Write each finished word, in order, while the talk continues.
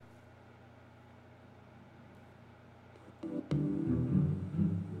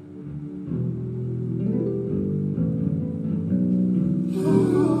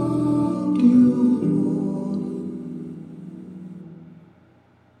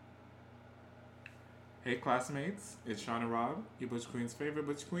Hey classmates, it's Sean and Rob, your Butch Queen's favorite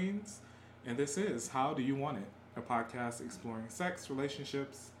Butch Queens, and this is How Do You Want It? A podcast exploring sex,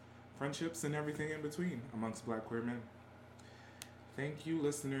 relationships, friendships, and everything in between amongst black queer men. Thank you,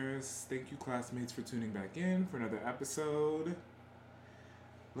 listeners. Thank you, classmates, for tuning back in for another episode.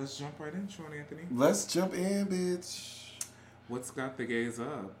 Let's jump right in, Sean Anthony. Let's jump in, bitch. What's got the gays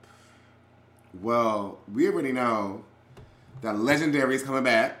up? Well, we already know that Legendary is coming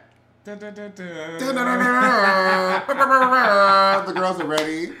back. Da, da, da, da. The girls are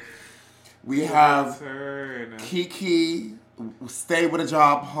ready. We have Turn. Kiki, Stay With a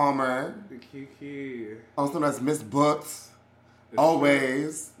Job Palmer, The Kiki. also known as Miss Books,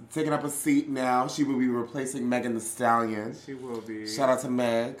 always taking up a seat now. She will be replacing Megan Thee Stallion. She will be. Shout out to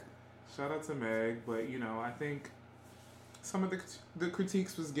Meg. Shout out to Meg, but I think some of the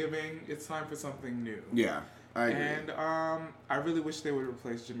critiques was giving. It's time for something new. Yeah, I agree. And I really wish they would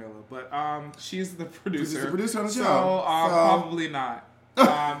replace Jamila, but she's the producer. She's the producer on the show. So probably not.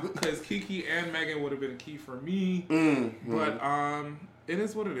 Because Kiki and Megan would have been key for me. Mm-hmm. But it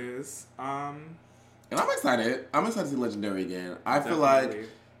is what it is. And I'm excited. I'm excited to see Legendary again. I feel Definitely. like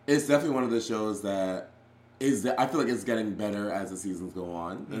it's definitely one of the shows that I feel like it's getting better as the seasons go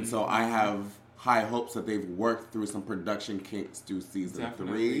on. And so I have high hopes that they've worked through some production kinks through season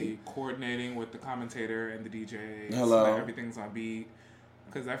Definitely 3. coordinating with the commentator and the DJ. Hello. So that everything's on beat.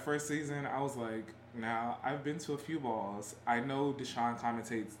 Because that first season, I was like, now, I've been to a few balls. I know Deshaun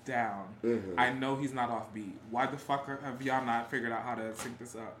commentates down. Mm-hmm. I know he's not off beat. Why the fuck have y'all not figured out how to sync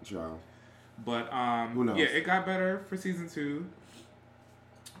this up? Sure. But, Who knows? yeah, it got better for season 2.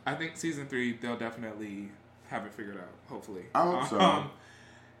 I think season 3, they'll definitely have it figured out, hopefully. I hope so.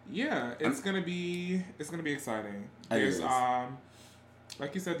 Yeah, it's gonna be exciting. It There's is.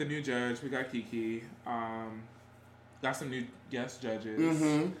 like you said, the new judge. We got Kiki. Got some new guest judges.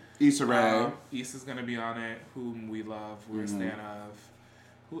 Mm-hmm. Issa Rae. Issa's gonna be on it, whom we love. We're a stan of.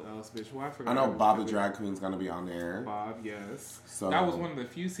 Who else, bitch? Well, I forgot. I know Bob the Drag Queen's gonna be on there. Bob, yes. So That was one of the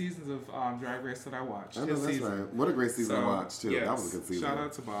few seasons of Drag Race that I watched. I know, His that's season. right. What a great season to So, watch too. yes. That was a good season. Shout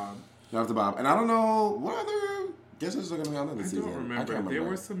out to Bob. Shout out to Bob. And I don't know what other guest judges are gonna be on this I season. don't remember. I can't remember. There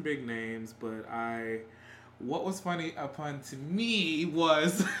were some big names, but what was funny upon to me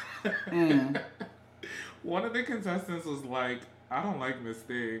was one of the contestants was like, I don't like Miss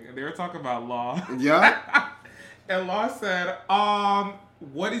Thing. And they were talking about Law. Yeah. And Law said,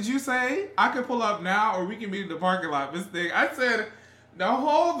 what did you say? I can pull up now or we can meet in the parking lot, Miss Thing. I said, now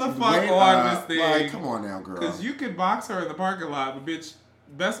hold the fuck Wait on, up. Miss Thing. Like, come on now, girl. Because you can box her in the parking lot, but bitch,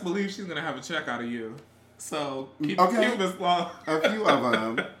 best believe she's going to have a check out of you. So keep Miss Law. A few of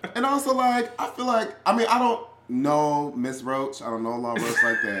them. And also, like, I feel like, I don't know Miss Roach. I don't know Law Roach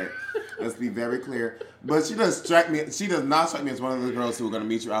like that. Let's be very clear. But she does not strike me as one of the girls who are going to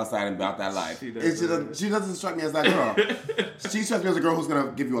meet you outside and about that life. She doesn't. She doesn't strike me as that girl. She strikes me as a girl who's going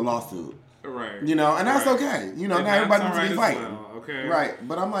to give you a lawsuit. Right. And that's okay. Not everybody needs to be fighting. Well, okay. Right.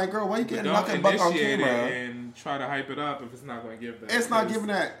 But I'm like, girl, why you getting Don't nothing buck on initiate camera? it and try to hype it up if it's not going to give that. It's not Because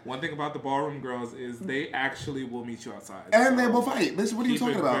giving that. One thing about the ballroom girls is they actually will meet you outside. And they will fight. Bitch, what are you Keep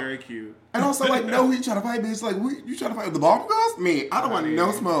talking it about? very cute. And also, like, no, who you trying to fight, bitch? Like, you trying to fight with the ballroom girls? Me. I don't want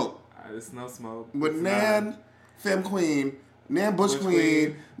no smoke. It's no smoke. With It's Nan, Femme Queen, Nan Bush Butch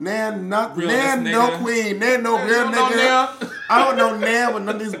Queen, Queen. Nan Realist no nigga. Queen, Nan no Nan real no nigga. I don't know Nan with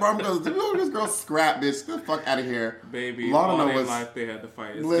none of these ballroom girls. This girl scrap, bitch. Get the fuck out of here. Baby, Law all don't know their what's- life they had to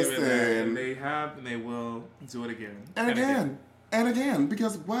fight. It's Listen. given that, and they have, and they will do it again. And again,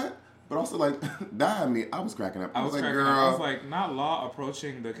 because what? But also, like, that had me. I was cracking up. I was like, cracking girl, up. I was like, not Law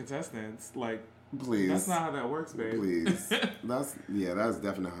approaching the contestants. Like, please. that's not how that works, babe. Please. That's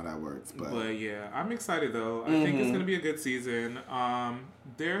definitely how that works. But yeah, I'm excited though. I think it's gonna be a good season.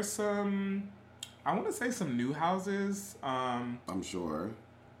 There's some, I want to say some new houses. I'm sure.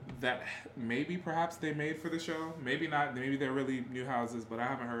 That maybe perhaps they made for the show. Maybe not. Maybe they're really new houses, but I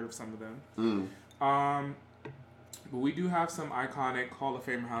haven't heard of some of them. But we do have some iconic Hall of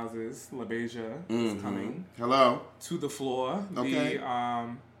Fame houses. La Beja is coming Hello. to the floor. Okay.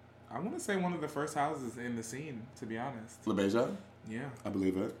 I want to say one of the first houses in the scene, to be honest. La Beja? Yeah. I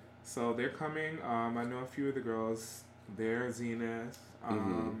believe it. So they're coming. I know a few of the girls. They're Zenith.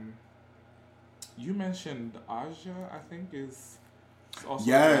 You mentioned Aja, I think, is also a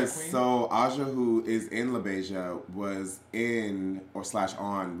drag Yes, queen. so Aja, who is in La Beja, was in or /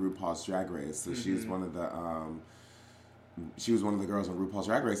 on RuPaul's Drag Race. So she's one of the she was one of the girls on RuPaul's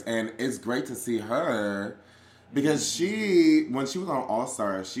Drag Race, and it's great to see her because when she was on All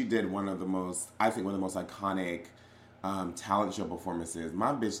Stars, she did one of the most iconic talent show performances.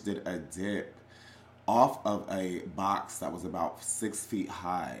 My bitch did a dip off of a box that was about 6 feet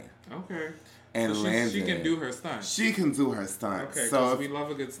high. Okay. And so landed. She can do her stunt. She can do her stunt. Okay, so we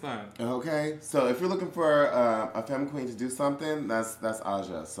love a good stunt. Okay, so if you're looking for a femme queen to do something, that's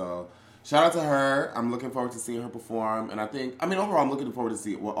Aja. So shout out to her. I'm looking forward to seeing her perform, and overall, I'm looking forward to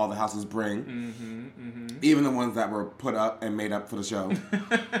see what all the houses bring, even the ones that were put up and made up for the show.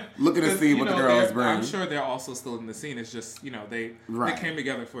 Looking to see what the girls bring. I'm sure they're also still in the scene. It's just they came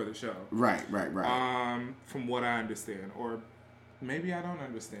together for the show. Right. From what I understand, or maybe I don't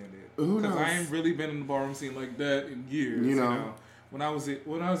understand it. Who knows? Because I ain't really been in the ballroom scene like that in years. You know? When I was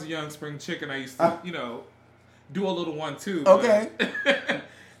a young spring chicken, I used to do a little 1-2. Okay.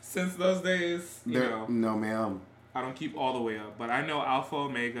 Since those days, no, ma'am. I don't keep all the way up, but I know Alpha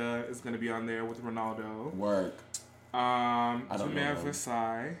Omega is going to be on there with Ronaldo. Work. Jameer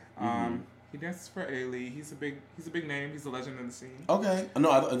Versailles. He dances for Ailey. He's a big name. He's a legend in the scene. Okay.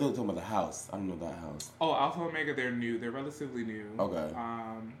 No, I thought talking about the house. I don't know that house. Oh, Alpha Omega, they're new. They're relatively new. Okay.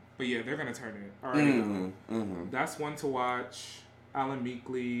 But yeah, they're gonna turn it. All right. That's one to watch. Alan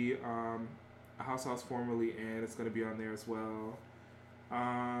Meekley, a house formerly in. It's gonna be on there as well.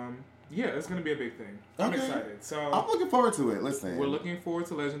 Yeah, it's gonna be a big thing. I'm excited. So I'm looking forward to it. Listen, we're looking forward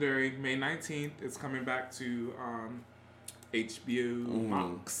to Legendary. May 19th. It's coming back to HBO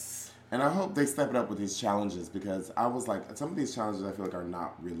Max. And I hope they step it up with these challenges, because I was like, some of these challenges I feel like are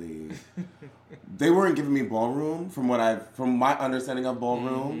not really. They weren't giving me ballroom from my understanding of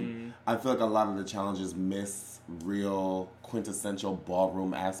ballroom. I feel like a lot of the challenges miss real quintessential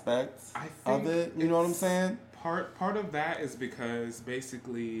ballroom aspects of it. You know what I'm saying? Part of that is because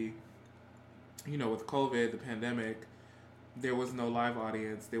basically, with COVID, the pandemic, there was no live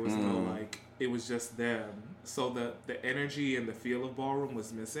audience. There was no it was just them. So the energy and the feel of ballroom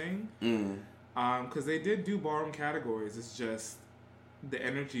was missing. Because they did do ballroom categories. It's just the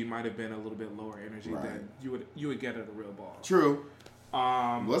energy might have been a little bit lower energy than you would get at a real ball. True.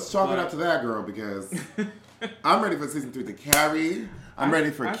 Let's chalk it up to that, girl, because I'm ready for season 3 to carry. I'm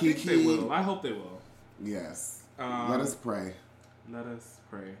ready for Kiki. I think they will. I hope they will. Yes. Let us pray. Let us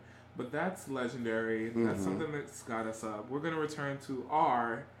pray. But that's Legendary. That's something that's got us up. We're going to return to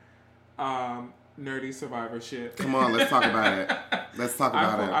our nerdy survivorship. Come on, let's talk about it. Let's talk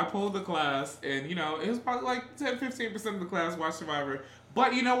about it. I pulled the class, and it was probably like 10-15% of the class watched Survivor.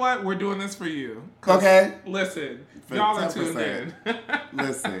 But you know what? We're doing this for you. Okay. Listen, y'all are tuned in.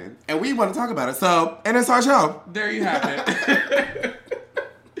 Listen, and we want to talk about it. And it's our show. There you have it.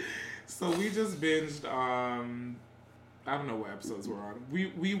 So we just binged. I don't know what episodes we're on.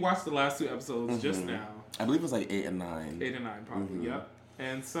 We watched the last 2 episodes just now. I believe it was like 8 and 9. 8 and 9, probably. Yep.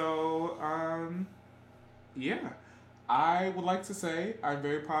 And so, yeah, I would like to say I'm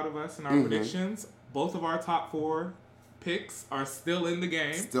very proud of us and our predictions. Both of our top 4 picks are still in the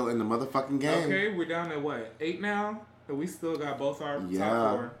game. Still in the motherfucking game. Okay, we're down to 8 now? And we still got both our top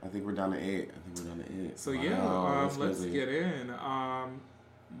 4. I think we're down to 8. So wow, let's get in.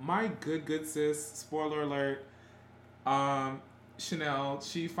 My good sis, spoiler alert, Chanel,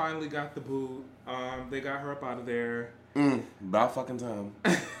 she finally got the boot. They got her up out of there. About fucking time.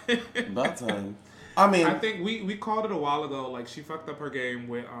 About time. I mean, I think we called it a while ago. Like, she fucked up her game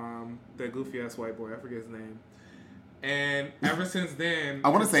with the goofy ass white boy. I forget his name. And ever since then, I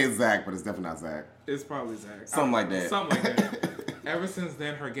want to say it's Zach, but it's definitely not Zach. It's probably Zach. Something like that. Ever since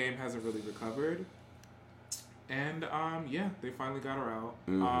then, her game hasn't really recovered. And yeah, they finally got her out.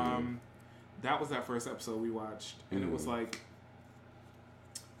 That was that first episode we watched, and it was like,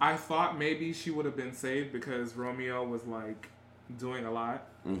 I thought maybe she would have been saved because Romeo was like doing a lot,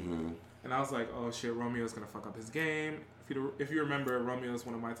 and I was like, oh shit, Romeo's gonna fuck up his game. If you remember, Romeo's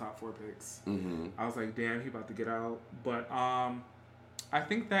one of my top 4 picks. I was like, damn, he about to get out. But I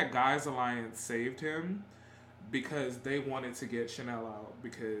think that Guys Alliance saved him because they wanted to get Chanel out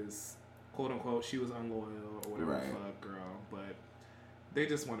because, quote unquote, she was unloyal or whatever the fuck, girl. But they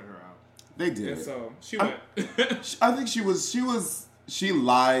just wanted her out. They did. And so she went. I think she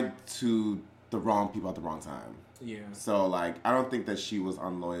lied to the wrong people at the wrong time. Yeah. So, like, I don't think that she was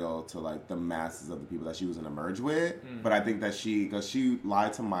unloyal to, like, the masses of the people that she was going to merge with. But I think that because she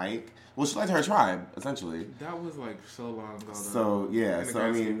lied to Mike. Well, she lied to her tribe, essentially. That was, like, so long ago, though. So, yeah. So,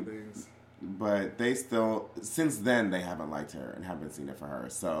 I mean, but they still, since then, they haven't liked her and haven't seen it for her.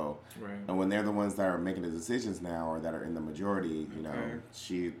 So, and when they're the ones that are making the decisions now or that are in the majority, you know,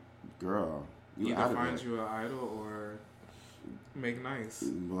 girl, you either find you an idol or make nice.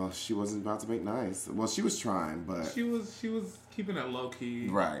 Well, she wasn't about to make nice. Well, she was trying, but she was keeping it low key,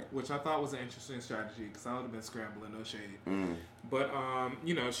 right? Which I thought was an interesting strategy because I would have been scrambling, no shade. But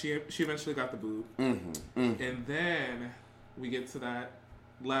she eventually got the boot, and then we get to that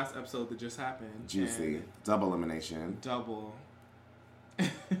last episode that just happened. Juicy. Double elimination. Double.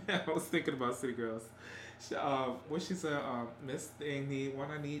 I was thinking about City Girls. What she said, Miss Thing need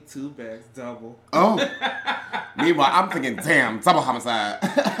one, I need two bags, double. Oh. Meanwhile, I'm thinking, damn, double homicide.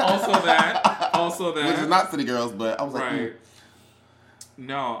 Also that. Which is not City Girls, but I was like, right.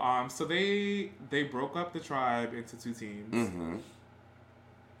 No, so they broke up the tribe into two teams. Mm-hmm.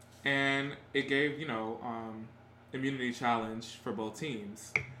 And it gave, immunity challenge for both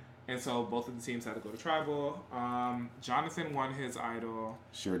teams. And so both of the teams had to go to tribal. Jonathan won his idol.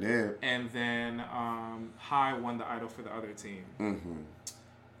 Sure did. And then High won the idol for the other team. Mm-hmm.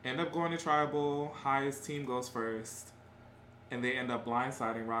 End up going to tribal. High's team goes first. And they end up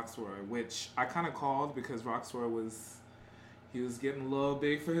blindsiding Rocksroy, which I kind of called because Rocksroy was getting a little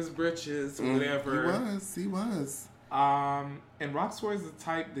big for his britches, whatever. He was. And Rocksroy is the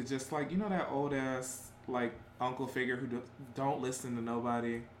type that just like, that old ass like uncle figure who don't listen to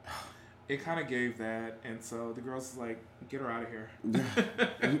nobody. It kind of gave that, and so the girls was like, get her out of here.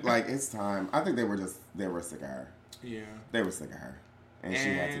 Like, it's time. I think they were sick of her. Yeah. They were sick of her. And she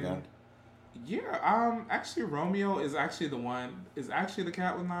had to go. Yeah, actually Romeo is actually the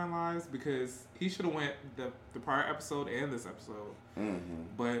cat with 9 lives because he should have went the prior episode and this episode. Mm-hmm.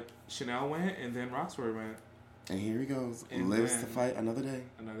 But Chanel went and then Rocksroy went. And here he goes. And lives to fight another day.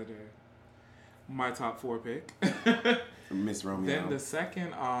 Another day. My top 4 pick. Miss Romeo. Then the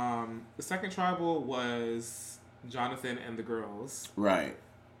second tribal was Jonathan and the girls. Right.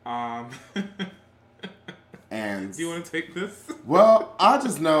 And do you want to take this? Well, I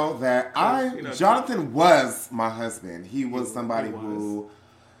just know that Jonathan was my husband. He was somebody who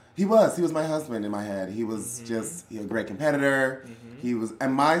he was my husband in my head. He was just a great competitor. Mm-hmm. He was,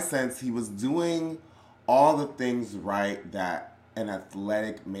 in my sense, he was doing all the things right that an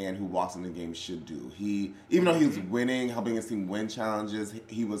athletic man who walks in the game should do. Even though he was winning, helping his team win challenges,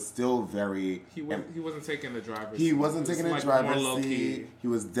 he was still very... He wasn't taking the driver's seat. He wasn't taking the driver's seat. He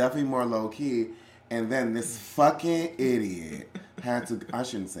was definitely more low-key. And then this fucking idiot had to... I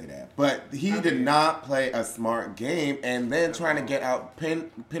shouldn't say that. But he did not play a smart game and then trying to get out,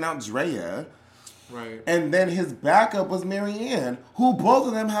 pin out Drea. Right. And then his backup was Marianne, who both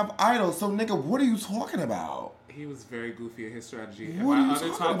of them have idols. So, nigga, what are you talking about? He was very goofy at his strategy. What and my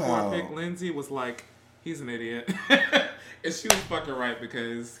other top 4 pick, Lindsay, was like, he's an idiot. And she was fucking right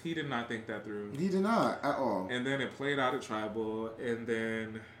because he did not think that through. He did not at all. And then it played out at tribal, and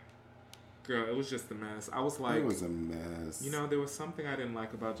then, girl, it was just a mess. I was like... It was a mess. There was something I didn't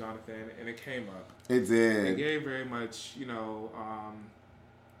like about Jonathan, and it came up. It did. It gave very much,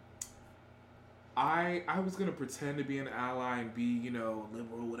 I was going to pretend to be an ally and be,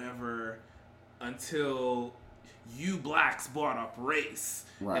 liberal, whatever, until... you blacks brought up race.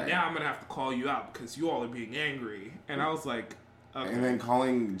 Right. And now I'm going to have to call you out because you all are being angry. And I was like, okay. And then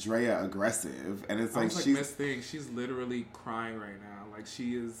calling Drea aggressive. And it's like, Miss Thing, she's literally crying right now. Like,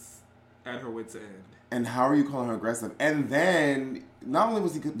 she is at her wit's end. And how are you calling her aggressive? And then, not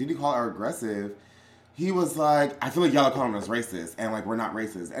only did he call her aggressive, he was like, I feel like y'all are calling us racist. And like, we're not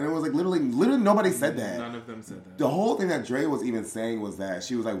racist. And it was like, literally nobody said that. None of them said that. The whole thing that Drea was even saying was that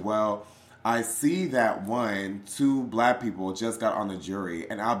she was like, well... I see that 2 black people just got on the jury,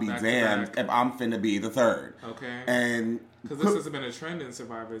 and I'll be damned if I'm finna be the third. Okay. And because this has been a trend in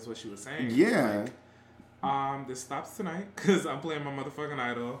Survivor, is what she was saying. Yeah. Like, this stops tonight because I'm playing my motherfucking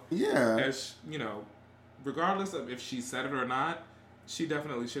idol. Yeah. As regardless of if she said it or not, she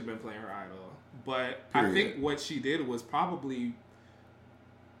definitely should have been playing her idol. But period. I think what she did was probably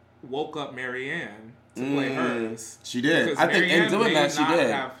woke up Marianne to play hers. She did. Because I think in doing that, she did.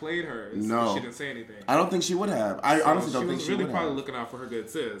 Have played hers. No, she didn't say anything. I don't think she would have. I honestly don't think she would have. She was really probably looking out for her good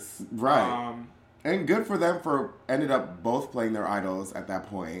sis. Right. And good for them for ended up both playing their idols at that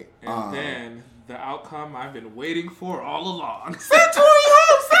point. And then the outcome I've been waiting for all along. Send Tori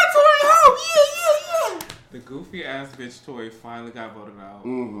home! Send Tori home! Yeah. The goofy ass bitch Tori finally got voted out.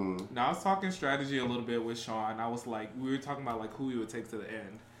 Mm-hmm. Now I was talking strategy a little bit with Sean. I was like, we were talking about like who we would take to the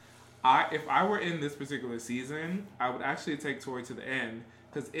end. If I were in this particular season, I would actually take Tori to the end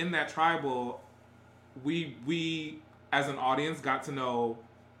because in that tribal, we as an audience got to know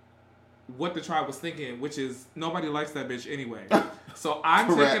what the tribe was thinking, which is nobody likes that bitch anyway. So I'm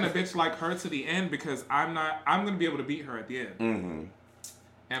taking a bitch like her to the end because I'm going to be able to beat her at the end. Mm-hmm.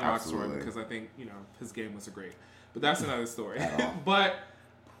 And Rocksroy because I think his game was great, but that's another story. But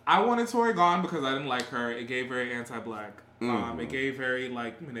I wanted Tori gone because I didn't like her. It gave very anti-black. It gave very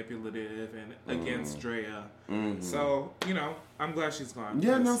like manipulative and against Drea. Mm-hmm. So I'm glad she's gone.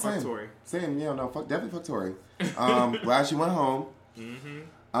 Yeah, no, fuck same. Tori. Same, yeah, no, definitely fuck Tori. Glad she went home.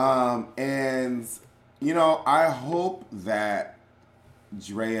 Mm-hmm. And I hope that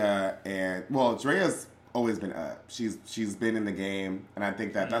Drea and Drea's always been up. She's been in the game, and I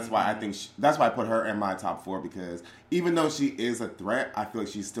think that's why that's why I put her in my top 4, because even though she is a threat, I feel like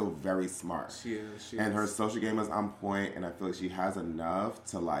she's still very smart. She is. And her social game is on point, and I feel like she has enough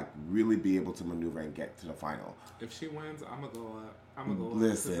to like really be able to maneuver and get to the final. If she wins, I'm gonna go up. I'm gonna go up.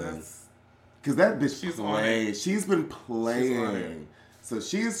 Listen, because that bitch she's plays. She's been playing. So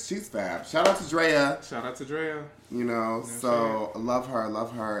she's fab. Shout out to Drea. Shout out to Drea. You know, so love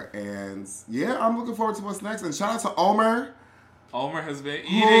her, and yeah, I'm looking forward to what's next. And shout out to Omer. Omer has been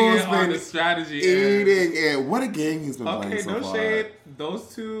eating it on the strategy. Eating it. What a game he's been playing so far. Okay, no shade.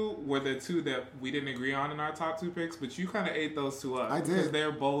 Those two were the two that we didn't agree on in our top 2 picks, but you kind of ate those two up. I did. Because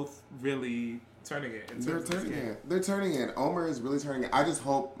they're both really turning it. They're turning it. Omer is really turning it. I just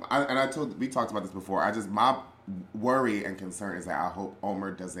hope, we talked about this before. My worry and concern is that I hope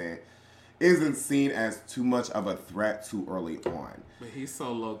Omer isn't seen as too much of a threat too early on. But he's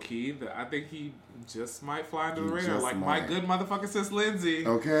so low key that I think he just might fly under the radar, like my good motherfucking sis Lindsay.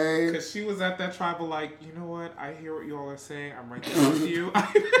 Okay, because she was at that tribal, like, you know what? I hear what you all are saying. I'm right there with you.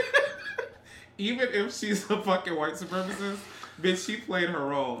 Even if she's a fucking white supremacist, bitch, she played her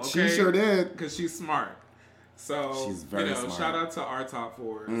role. Okay? She sure did, because she's smart. So, she's very smart. Shout out to our top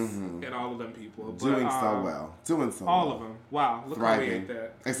 4s and all of them people. Doing so well. All of them. Wow. Look thriving. how we ate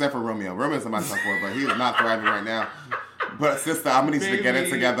that. Except for Romeo. Romeo's in my top 4, but he's not thriving right now. But sister, I'm going to need you to get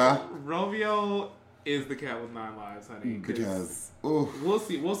it together. Romeo is the cat with 9 lives, honey. Because, we'll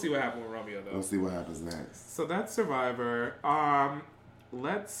see what happens with Romeo, though. We'll see what happens next. So that's Survivor.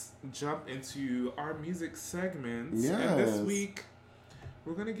 Let's jump into our music segments. Yes. And this week,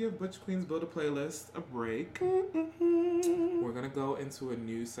 we're going to give Butch Queen's Build a Playlist a break. We're going to go into a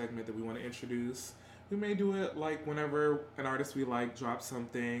new segment that we want to introduce. We may do it like whenever an artist we like drops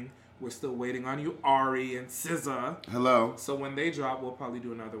something. We're still waiting on you, Ari and SZA. Hello. So when they drop, we'll probably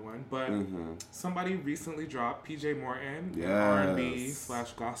do another one. But somebody recently dropped, PJ Morton, yes.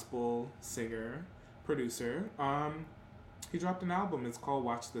 R&B/gospel singer, producer. He dropped an album. It's called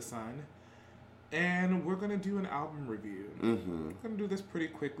Watch the Sun. And we're going to do an album review. We're going to do this pretty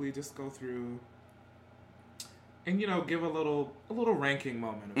quickly. Just go through and, give a little ranking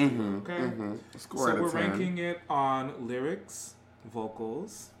moment of you, okay? Score so out of we're 10. ranking it on lyrics,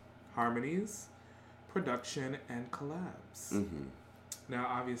 vocals, harmonies, production, and collabs. Now,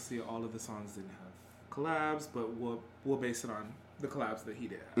 obviously, all of the songs didn't have collabs, but we'll base it on the collabs that he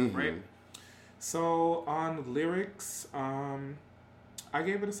did have, right? So, on lyrics, I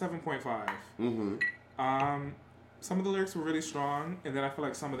gave it a 7.5. Some of the lyrics were really strong, and then I feel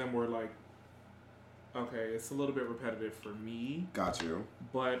like some of them were like, okay, it's a little bit repetitive for me. Got you.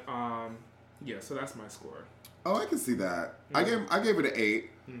 But yeah, so that's my score. Oh, I can see that. I gave it an 8.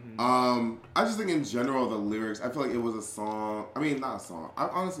 I just think in general the lyrics, I feel like it was a song. I mean, not a song. I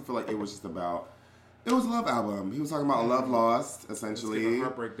honestly feel like it was just about. It was a love album. He was talking about a love lost, essentially. It was giving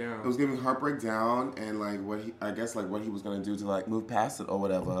heartbreak down. It was giving heartbreak down, and like what he was gonna do to like move past it or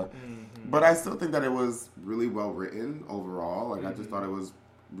whatever. But I still think that it was really well written overall. Like I just thought it was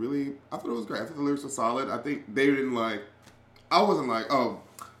really. I thought it was great. I thought the lyrics were solid. I think they didn't like. I wasn't like, oh,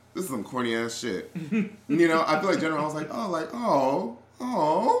 this is some corny ass shit. I feel like generally I was like,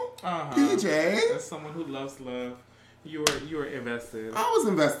 PJ. As someone who loves love. You were invested. I was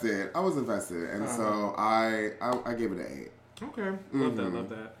invested, and so I gave it an 8. Okay, love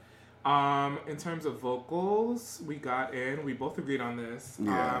that. In terms of vocals, we both agreed on this.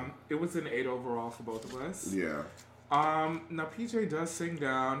 Yeah. It was an 8 overall for both of us. Yeah. Now PJ does sing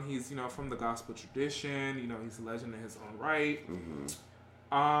down. He's from the gospel tradition. He's a legend in his own right.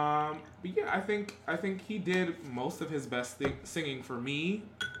 But yeah, I think he did most of his best singing for me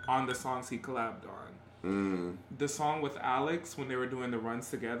on the songs he collabed on. The song with Alex when they were doing the runs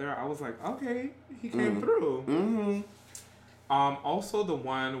together, I was like, okay, he came through. Also the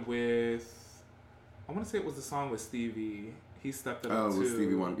one with, I want to say it was the song with Stevie. He stepped it up too. Oh, with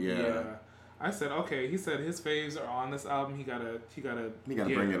Stevie one, yeah. I said, okay. He said his faves are on this album. He gotta bring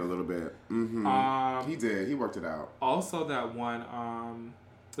it a little bit. He did. He worked it out. Also that one.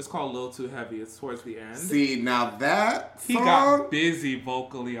 It's called A Little Too Heavy. It's towards the end. See, now that he got busy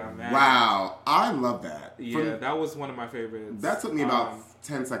vocally on that. Wow. I love that. Yeah, that was one of my favorites. That took me about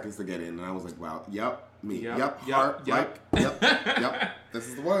 10 seconds to get in, and I was like, wow, yep, me. Yep. This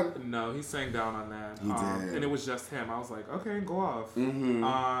is the one. No, he sang down on that. He did. And it was just him. I was like, okay, go off.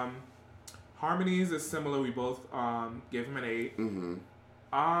 Harmonies is similar. We both gave him an 8.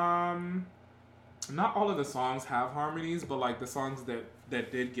 Not all of the songs have harmonies, but like the songs that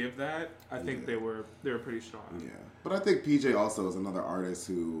did give that, I think they were pretty strong. Yeah, but I think PJ also is another artist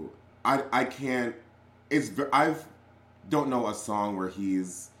who I can't. don't know a song where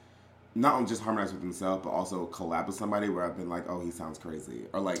he's not only just harmonized with himself, but also collab with somebody where I've been like, oh, he sounds crazy.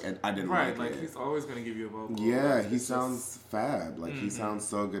 Or like, I didn't like it. Right, like he's always going to give you a vocal. Yeah, he sounds fab. Like, he sounds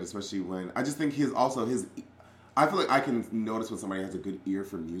so good, especially when... I just think I feel like I can notice when somebody has a good ear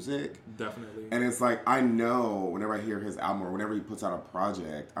for music. Definitely. And it's like, I know whenever I hear his album or whenever he puts out a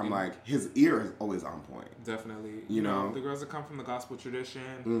project, I'm like, his ear is always on point. Definitely. You know? The girls that come from the gospel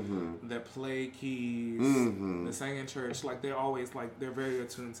tradition, that play keys, that sang in church, like, they're always, like, they're very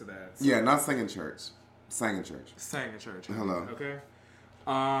attuned to that. So. Yeah, not sing in church. Sang in church. Sang in church. Hello. Okay.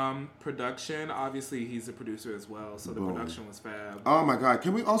 Production, obviously he's a producer as well, so the production was fab. Oh my god,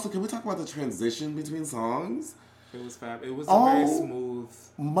 can we talk about the transition between songs? It was fab. It was a very smooth.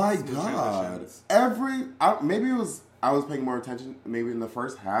 My god. Maybe it was I was paying more attention maybe in the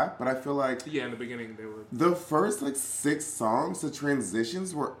first half, but I feel like in the beginning they were the first like 6 songs, the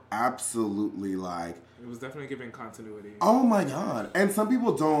transitions were absolutely like it was definitely giving continuity. Oh my god! And some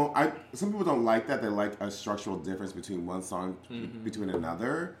people don't like that. They like a structural difference between one song between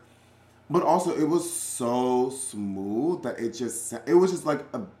another. But also, it was so smooth that it was just like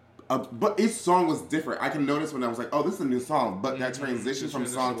but each song was different. I can notice when I was like, oh, this is a new song. But that transition from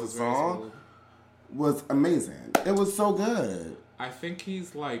song to song was amazing. It was so good. I think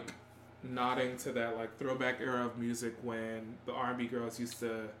he's like nodding to that like throwback era of music when the R&B girls used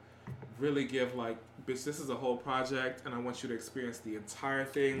to really give like, bitch, this is a whole project and I want you to experience the entire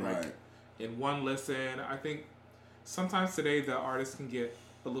thing like in one listen. I think sometimes today the artist can get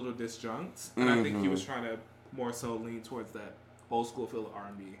a little disjunct, and I think he was trying to more so lean towards that old school feel of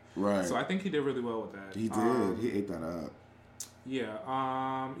R&B. Right. So I think he did really well with that. He did. He ate that up.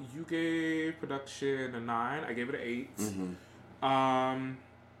 Yeah. You gave production a 9. I gave it an 8.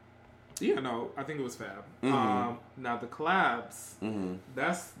 Yeah, no, I think it was fab. Now the collabs,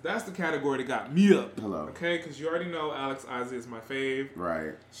 that's the category that got me up. Hello. Okay, because you already know Alex Ozzy is my fave.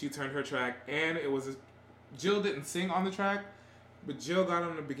 Right. She turned her track, and it was Jill didn't sing on the track, but Jill got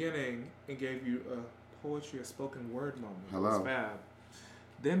on the beginning and gave you a poetry, a spoken word moment. Hello. It was fab.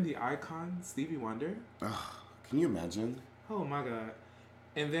 Then the icon, Stevie Wonder. Can you imagine? Oh my god.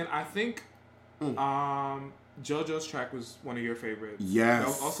 And then I think JoJo's track was one of your favorites. Yes. That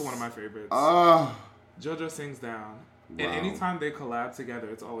was also one of my favorites. JoJo sings down. Wow. And anytime they collab together,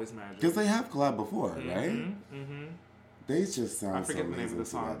 it's always magic. Because they have collabed before, right? They just sound I forget so the name of the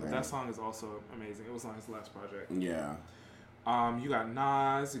song, together. but that song is also amazing. It was on his last project. Yeah. You got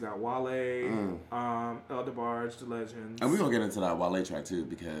Nas, you got Wale, El DeBarge, The Legends. And we're going to get into that Wale track, too,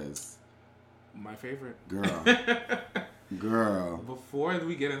 because... My favorite. Girl. Before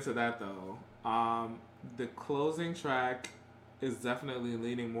we get into that, though, the closing track is definitely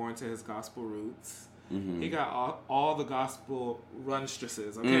leaning more into his gospel roots. He got all the gospel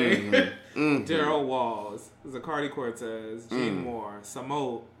runstresses, okay? Daryl Walls, Zacardi Cortez, Gene Moore,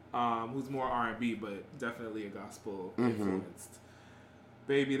 Samoa, who's more R&B, but definitely a gospel influenced.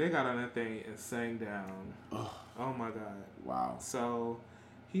 Baby, they got on that thing and sang down. Oh my God. Wow. So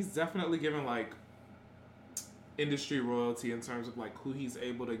he's definitely given like industry royalty in terms of like who he's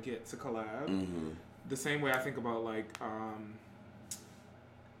able to get to collab. The same way I think about like, I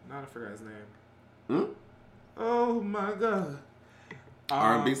forgot his name. Oh my God.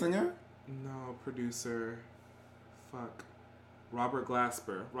 R&B singer? No, producer. Fuck. Robert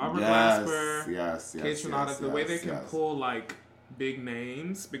Glasper. Glasper. Yes. Kaytranada. The way they can pull like big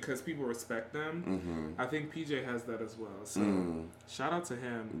names because people respect them. I think PJ has that as well. So shout out to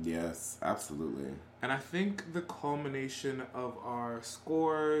him. Yes, absolutely. And I think the culmination of our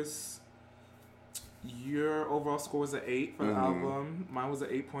scores. Your overall score was an 8 for the album. Mine was an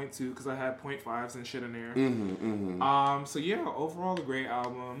 8.2 because I had 0.5s and shit in there. So yeah, overall a great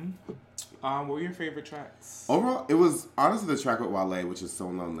album. What were your favorite tracks? Overall, it was honestly the track with Wale, which is So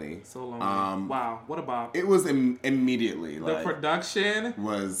Lonely. So Lonely. Wow, what a bop. It was immediately. The production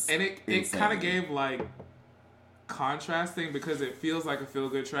was and it kind of gave like contrasting because it feels like a feel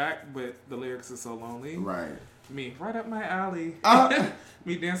good track, but the lyrics are so lonely. Right. Me, right up my alley.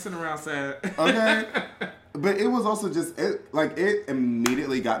 Me dancing around sad. Okay. But it was also just, it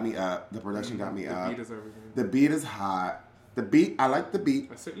immediately got me up. The production got me up. The beat is everything. The beat is hot. I like the beat.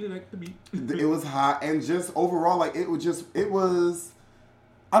 I certainly like the beat. It was hot. And just overall, like, it was,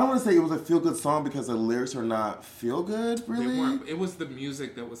 I don't want to say it was a feel-good song because the lyrics are not feel-good, really. It was the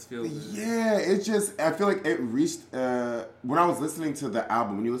music that was feel-good. Yeah, it just, I feel like it reached, when I was listening to the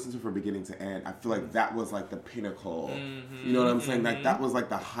album, when you listen to it from beginning to end, I feel like that was like the pinnacle. You know what I'm saying? Like, that was like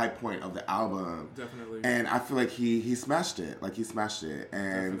the high point of the album. Definitely. And I feel like he smashed it. Like, he smashed it.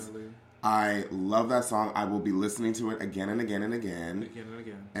 And definitely. I love that song. I will be listening to it again and again and again. Again and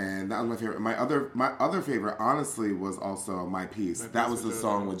again. And that was my favorite. My other favorite, honestly, was also My Peace. That was the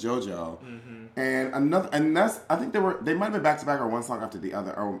song with JoJo. Mm-hmm. And I think they might have been back to back or one song after the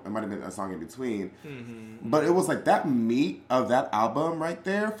other, or it might have been a song in between. Mm-hmm. But it was like that meat of that album right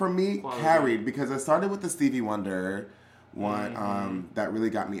there for me carried, because it started with the Stevie Wonder one that really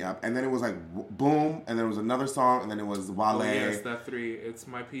got me up, and then it was like boom, and then it was another song, and then it was Wale. Oh yes, that three. It's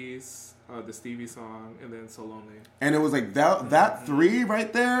My Peace, the Stevie song, and then So Lonely. And it was like that three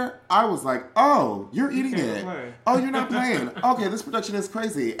right there. I was like, oh, you're eating it. Play. Oh, you're not playing. Okay, this production is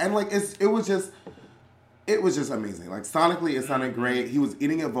crazy, and like it was just amazing. Like sonically, it sounded great. He was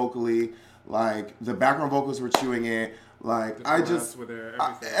eating it vocally. Like the background vocals were chewing it. Like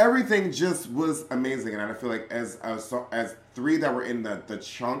everything just was amazing, and I feel like as three that were in the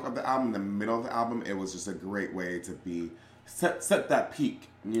chunk of the album, the middle of the album, it was just a great way to be set that peak.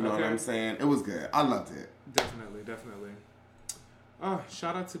 You know what I'm saying? It was good. I loved it. Definitely. Oh,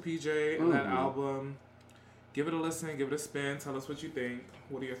 shout out to PJ and that album. Give it a listen, give it a spin. Tell us what you think.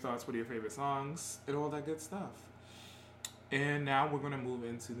 What are your thoughts? What are your favorite songs? And all that good stuff. And now we're gonna move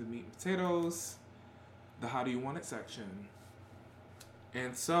into the meat and potatoes. The How Do You Want It section.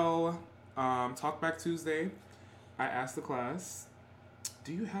 And so, Talk Back Tuesday, I asked the class,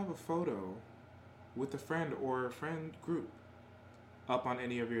 do you have a photo with a friend or a friend group up on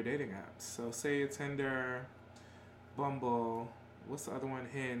any of your dating apps? So say a Tinder, Bumble, what's the other one,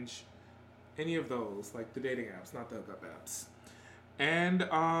 Hinge, any of those, like the dating apps, not the hookup apps. And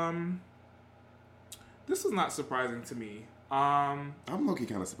this was not surprising to me. I'm low-key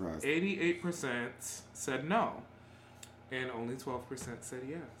kind of surprised. 88% said no, and only 12% said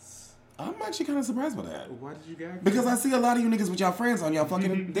yes. I'm actually kind of surprised by that. Why did you gag? Because I see a lot of you niggas with y'all friends on y'all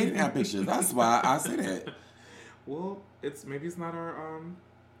fucking dating app pictures. That's why I say that. Well, maybe it's not our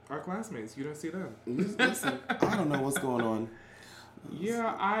classmates. You don't see them. Listen, I don't know what's going on.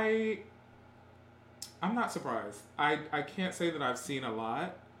 Yeah, I'm not surprised. I can't say that I've seen a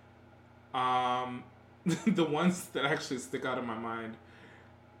lot. The ones that actually stick out in my mind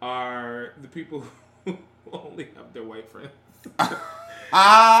are the people who only have their white friends.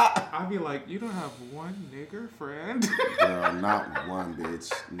 I'd be like, you don't have one nigger friend? Girl, not one,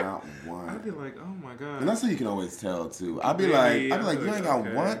 bitch. Not one. I'd be like, oh my God. And that's what you can always tell too. I'd be like, you ain't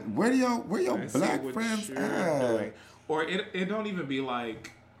got one. Where your black friends at? Or it don't even be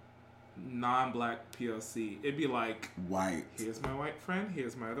like non-black POC. It'd be like white. Here's my white friend.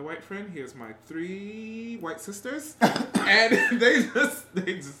 Here's my other white friend. Here's my 3 white sisters, and they just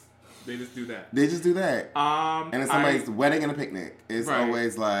do that. They just do that. And it's somebody's wedding and a picnic. It's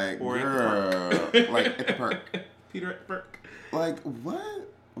always like, or girl, like at the perk. Peter at the perk. Like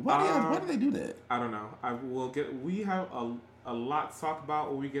what? Why do they do that? I don't know. We have a lot to talk about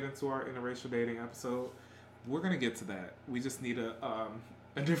when we get into our interracial dating episode. We're gonna get to that. We just need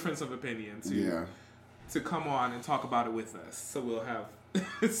a difference of opinion to come on and talk about it with us. So we'll have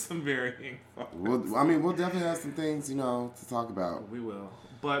some varying thoughts. We'll definitely have some things, to talk about. We will.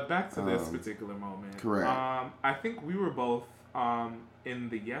 But back to this particular moment. Correct. I think we were both in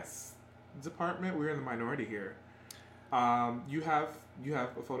the yes department. We're in the minority here. You have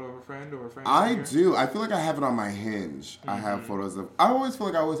a photo of a friend or a friend? I do. I feel like I have it on my Hinge. Mm-hmm. I have photos of... I always feel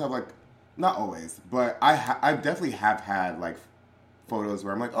like I always have like... Not always, but I definitely have had like photos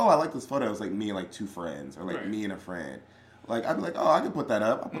where I'm like, oh, I like this photo. It's like me and like 2 friends, or like me and a friend. Like I'd be like, oh, I can put that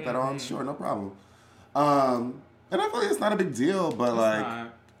up. I'll put that on. Sure, no problem. And I feel like it's not a big deal, but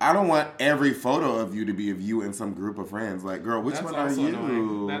I don't want every photo of you to be of you and some group of friends. Like, girl, which one are you?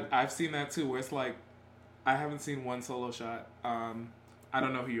 Annoying. I've seen that too, where it's like, I haven't seen one solo shot. I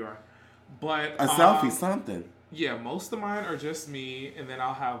don't know who you are, but a selfie, something. Yeah, most of mine are just me, and then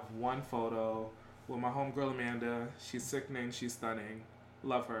I'll have one photo with my homegirl Amanda. She's sickening, she's stunning,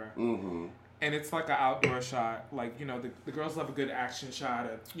 love her. Mm-hmm. And it's like an outdoor shot, like, the girls love a good action shot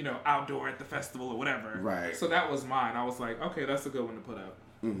of, outdoor at the festival or whatever. Right. So that was mine. I was like, okay, that's a good one to put up.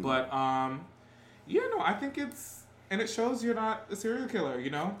 Mm-hmm. But, I think and it shows you're not a serial killer,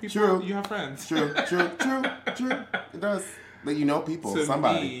 People, true. You have friends. True. It does. But people, to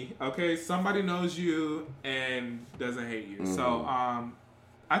somebody. Me, okay, somebody knows you and doesn't hate you. Mm-hmm. So,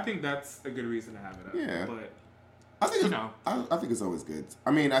 I think that's a good reason to have it up. Yeah. But, I think it's always good.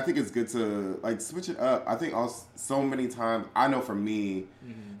 I mean, I think it's good to like switch it up. I think also so many times, I know for me,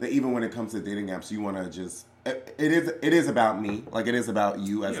 that even when it comes to dating apps, you want to just... It is about me. Like, it is about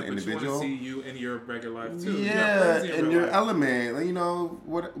you as an individual. But you want to see you in your regular life, too. Yeah, in your element.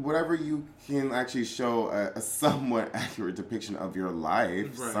 Like, whatever you can actually show a somewhat accurate depiction of your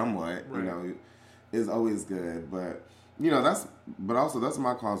life, somewhat, is always good. But, that's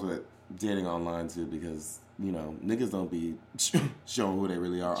my cause with dating online too, because niggas don't be showing who they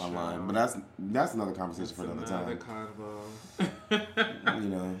really are online. But that's another conversation for another time. Convo.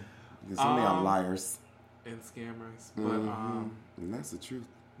 Because so many are liars and scammers. But and that's the truth.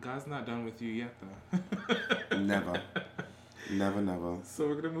 God's not done with you yet, though. Never. Never. So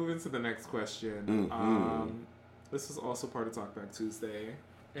we're gonna move into the next question. This is also part of Talkback Tuesday,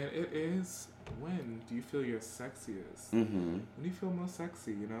 and it is: when do you feel your sexiest? When do you feel most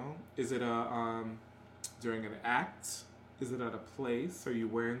sexy? Is it during an act? Is it at a place? Are you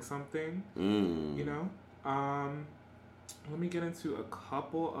wearing something? Let me get into a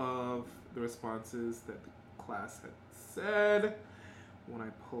couple of the responses that the class had said when I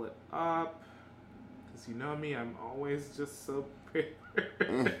pull it up. Because you know me, I'm always just so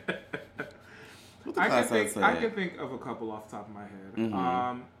prepared. I can think of a couple off the top of my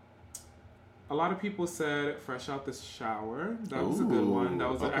head. A lot of people said fresh out the shower. That was a good one. That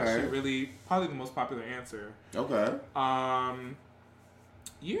was actually really probably the most popular answer. Okay.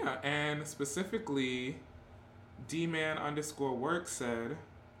 Yeah, and specifically, D-Man_work said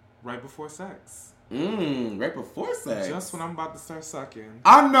right before sex. Right before sex. Just when I'm about to start sucking.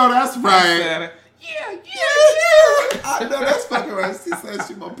 I know that's right. I said, yeah. I know that's fucking right. She said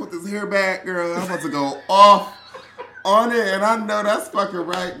she gonna put this hair back, girl. I'm about to go off on it, and I know that's fucking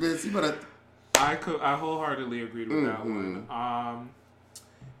right, bitch. You better. I wholeheartedly agreed with that one.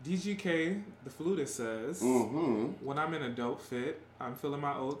 DGK, the flutist, says, when I'm in a dope fit, I'm feeling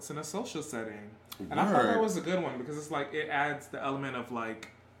my oats in a social setting. And I thought that was a good one because it's like it adds the element of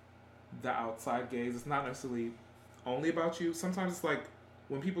like the outside gaze. It's not necessarily only about you. Sometimes it's like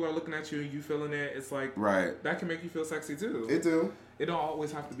when people are looking at you and you feeling it, it's like that can make you feel sexy too. It do. It don't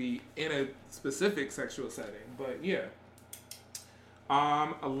always have to be in a specific sexual setting, but yeah.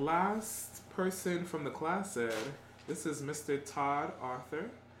 A last person from the class said, this is Mr. Todd Arthur,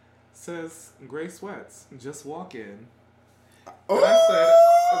 says gray sweats, just walk in. I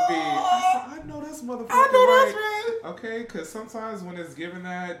know that's motherfucker. I know that's right. Okay, because sometimes when it's given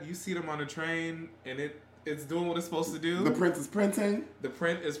that, you see them on the train and it's doing what it's supposed to do. The print is printing. The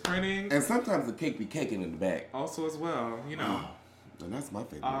print is printing. And sometimes the cake be caking in the back. Also as well, And that's my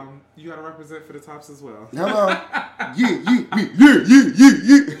favorite. You gotta represent for the tops as well. Hello. Yeah.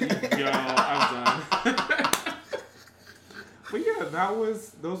 Yo, I'm done. But yeah,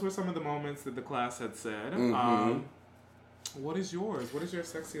 those were some of the moments that the class had said. What is yours? What is your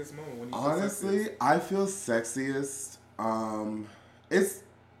sexiest moment? When you honestly, I feel sexiest.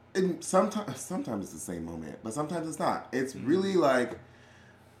 Sometimes it's the same moment, but sometimes it's not. It's really like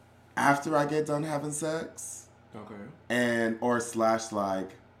after I get done having sex. Okay. Or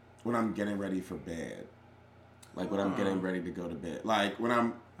like when I'm getting ready for bed. Like when I'm getting ready to go to bed. Like when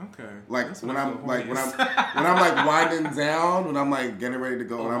I'm like when I'm like winding down, when I'm like getting ready to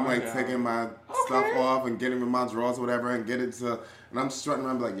go, when I'm like taking my stuff off and getting in my drawers or whatever and and I'm strutting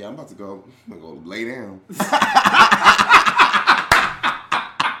around like, I'm about to go lay down.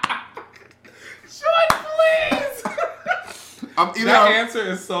 That answer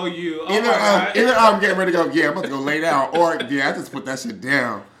is so you. Either I'm getting ready to go, I'm about to go lay down, or I just put that shit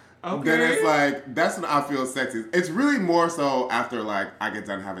down. Okay. Then it's like, that's when I feel sexy. It's really more so after like I get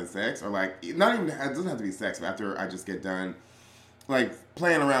done having sex, or like, it doesn't have to be sex, but after I just get done like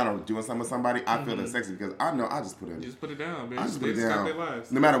playing around or doing something with somebody, I feel that sexy because I know I just put it. You just put it down, bitch. I just put it down. Their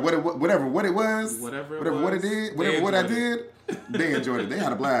lives. No matter what it was, whatever I did, they enjoyed it. They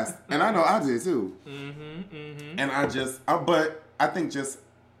had a blast, and I know I did too. And but I think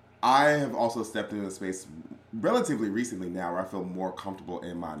I have also stepped into a space relatively recently now where I feel more comfortable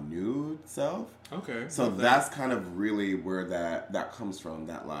in my nude self. Okay. So that's kind of really where that comes from.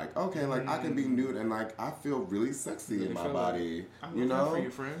 That like, okay, like I can be nude and like I feel really sexy in my body. I love that for you,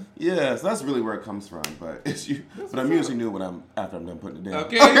 friend. Yeah, so that's really where it comes from. But I'm usually nude after I'm done putting it down.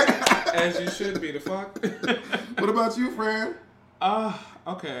 Okay. As you should be. The fuck. What about you, friend?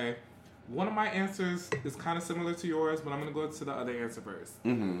 Okay. One of my answers is kind of similar to yours, but I'm gonna go to the other answer first.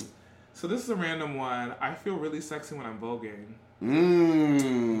 So this is a random one. I feel really sexy when I'm voguing.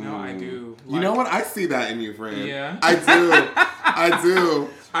 No, I do. Like, you know what? I see that in you, friend. Yeah, I do.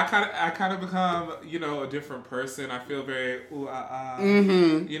 I kind of become, a different person. I feel very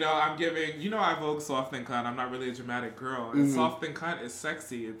I'm giving. I vogue soft and cunt. I'm not really a dramatic girl. And soft and cunt is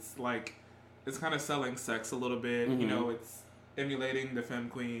sexy. It's like, it's kind of selling sex a little bit. It's emulating the femme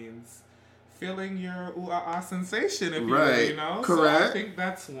queens. Feeling your sensation, if you will, Correct. So I think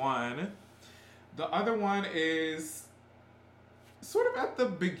that's one. The other one is sort of at the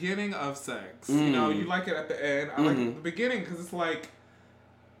beginning of sex. You like it at the end. I like it at the beginning because it's like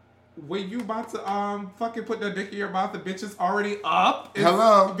when you about to fucking put the dick in your mouth, the bitch is already up.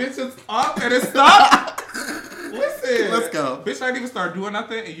 Hello. Bitch is up and it's stuck. Listen. Let's go. Bitch ain't even start doing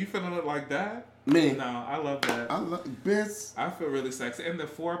nothing and you feeling it like that? Me. No, I love that. Bitch. I feel really sexy. And the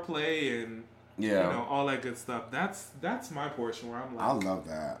foreplay and all that good stuff. That's my portion where I'm like, I love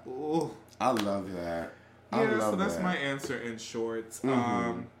that. Ooh. I love that. Yeah, so that's my answer in short.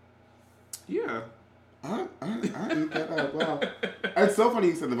 Mm-hmm. Yeah. I eat that up. Wow. It's so funny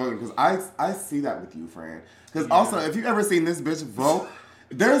you said the voting because I see that with you, Fran. Because also, if you ever seen this bitch vote,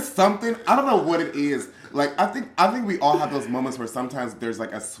 there's something, I don't know what it is. Like, I think we all have those moments where sometimes there's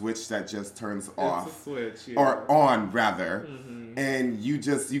like a switch that just turns off. It's a switch, yeah. Or on, rather. Mm-hmm. And you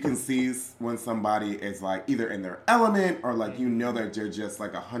can see when somebody is like either in their element or like you know that they're just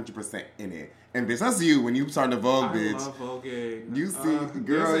like 100% in it. And bitch, that's you when you start to Vogue, bitch. I love voguing. You see,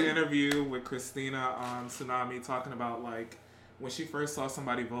 girl. There's an interview with Christina on Tsunami talking about like when she first saw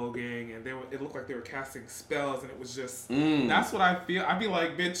somebody voguing and it looked like they were casting spells and it was just that's what I feel. I'd be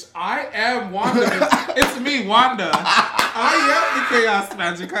like, bitch, I am Wanda. It's me, Wanda. I am the chaos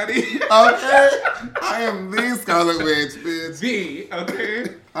magic, honey. Okay, I am the Scarlet Witch, bitch.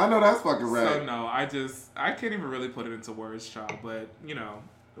 Okay. I know that's fucking right. So no, I can't even really put it into words, child. But you know,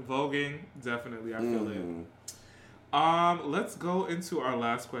 voguing definitely, I feel it. Let's go into our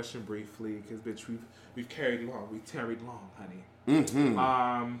last question briefly because bitch, we've carried long. We tarried long, honey. Mm-hmm.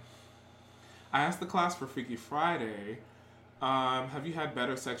 I asked the class for Freaky Friday, have you had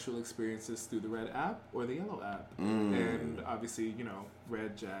better sexual experiences through the Red app or the Yellow app? And obviously, you know,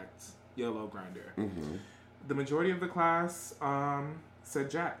 Red Jacked, Yellow Grindr. Mm-hmm. The majority of the class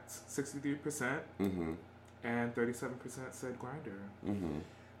said Jacked, 63%, and 37% said Grindr. Mm-hmm.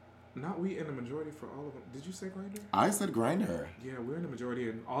 Not we in the majority for all of them. Did you say Grindr? I said Grindr. Yeah, we're in the majority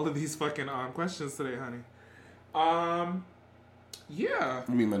in all of these fucking questions today, honey. Yeah.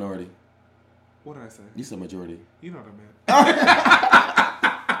 You mean minority? What did I say? You said majority. You know what I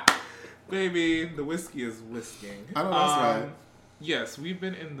meant. Baby, the whiskey is whisking. I know that's right. Yes, we've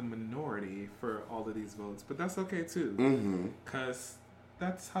been in the minority for all of these votes, but that's okay too. Because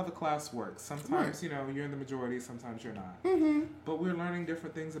that's how the class works. Sometimes, you know, you're in the majority, sometimes you're not. But we're learning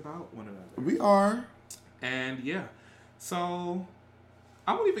different things about one another. We are. And yeah. So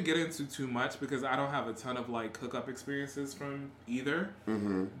I won't even get into too much because I don't have a ton of like hookup experiences from either.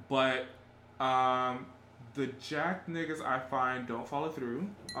 But the jack niggas I find don't follow through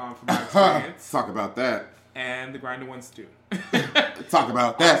from my experience. Talk about that. And the grinder ones do. Talk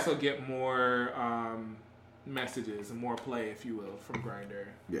about that. Also get more messages and more play, if you will, from Grindr.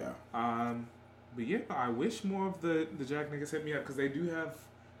 Yeah. But yeah, I wish more of the jack niggas hit me up because they do have,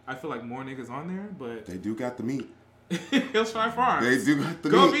 I feel like, more niggas on there, but they do got the meat. Hillshire Farms. They do got the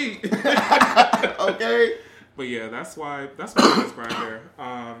Go meat. meat. Okay. But yeah, that's why it's Grindr.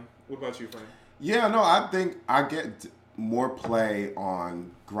 What about you, friend? Yeah, no, I think I get more play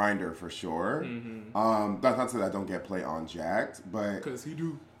on Grindr for sure. That's not to say that I don't get play on Jacked, but because he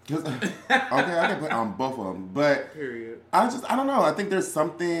do. Okay, I get play on both of them, but period. I don't know. I think there's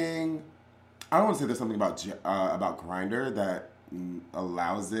something. I don't want to say there's something about Grindr that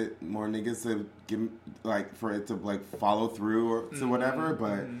allows it more niggas to give like for it to like follow through or to whatever,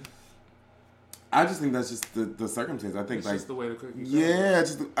 but. I just think that's just the circumstance. I think it's like just the way the cookie. Yeah,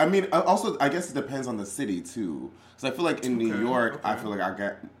 I mean, also I guess it depends on the city too. Because I feel like in New York, I feel like I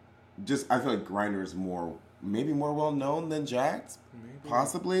feel like Grindr is maybe more well known than Jacked,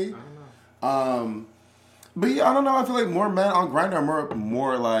 possibly. I don't know. But yeah, I don't know. I feel like more men on Grindr are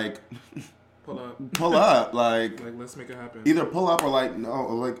more like pull up, like let's make it happen. Either pull up or like no,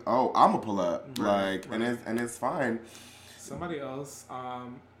 like I'm gonna pull up, right. And it's fine. Somebody else.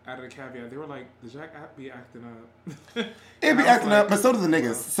 Added a caveat. They were like, the Jack app be acting up. It be acting up, but so do the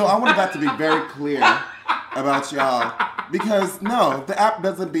niggas. So I wanted that to be very clear about y'all. Because, no, the app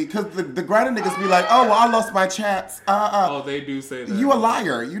doesn't be... Because the Grindr niggas be like, oh, well, I lost my chats. Oh, they do say that. You a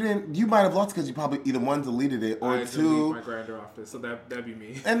liar. You might have lost because you probably either one, deleted it, or I two... delete my Grindr office, so that'd be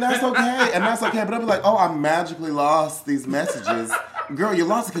me. And that's okay. But I'd be like, oh, I magically lost these messages. Girl, you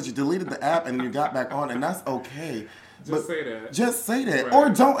lost it because you deleted the app and then you got back on, and that's okay. Just say that. Right. Or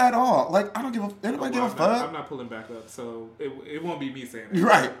don't at all. Like, I don't give a... Anybody give a fuck? I'm not pulling back up, so it won't be me saying that.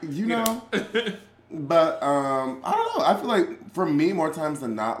 Right. You know? But, I don't know. I feel like, for me, more times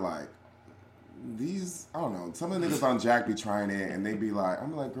than not, like, these... I don't know. Some of the niggas on Jack be trying it, and they be like...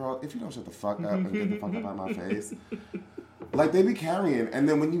 I'm like, girl, if you don't shut the fuck up and get the fuck up out of my face... Like, they be carrying. And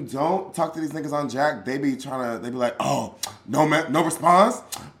then when you don't talk to these niggas on Jack, they be like, oh, no response?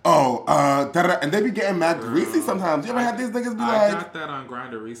 da-da, and they be getting mad greasy sometimes. You ever had these niggas be I like, got that on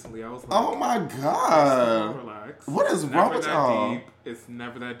Grindr recently. I was like, oh my God. relax. What is wrong with y'all? Deep. It's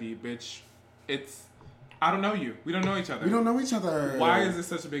never that deep, bitch. I don't know you. We don't know each other. We don't know each other. Why is this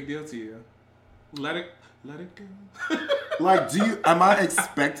such a big deal to you? Let it go. Like, am I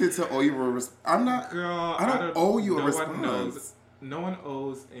expected to owe you a response? I'm not. Girl, I don't owe you a response. No one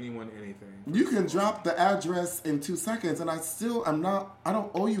owes anyone anything. You can drop the address in 2 seconds, and I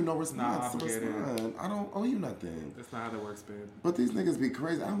don't owe you no response to respond. I don't owe you nothing. That's not how that works, babe. But these niggas be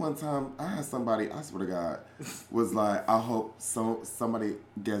crazy. One time, I had somebody, I swear to God, was like, I hope somebody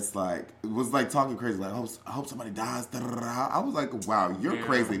gets like, was like talking crazy, like, I hope somebody dies. Da-da-da. I was like, wow, you're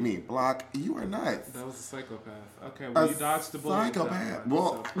crazy. Me, block, you are nuts. That was a psychopath. Okay, well, you dodged the bullet. Psychopath.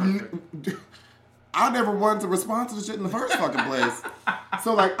 Well, I never wanted to respond to the shit in the first fucking place.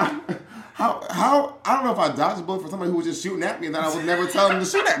 So, like, how I don't know if I dodged a bullet for somebody who was just shooting at me and then I would never tell them to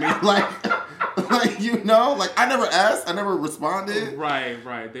shoot at me. Like, you know, like, I never asked, I never responded.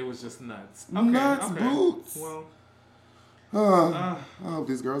 Right. They was just nuts. Okay, nuts, boots. Well, I hope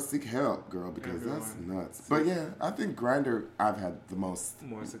these girls seek help, girl, because that's everyone. nuts. But yeah, I think Grindr, I've had the most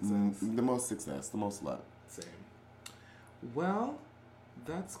success, the most luck. Same. Well,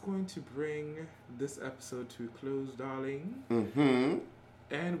 that's going to bring this episode to a close, darling. Mm-hmm.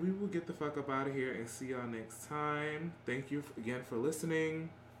 And we will get the fuck up out of here and see y'all next time. Thank you again for listening,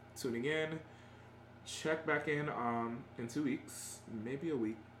 tuning in. Check back in 2 weeks, maybe a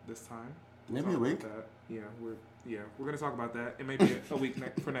week this time. Maybe a week. Yeah, we're gonna talk about that. It may be a week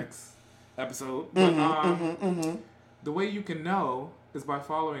for next episode. But the way you can know is by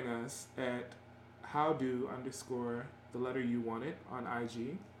following us at howdo_the_letter-you-want-it on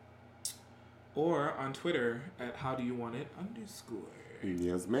IG or on Twitter at howdoyouwantit_.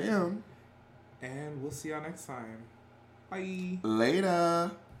 Yes, ma'am. And we'll see y'all next time. Bye. Later.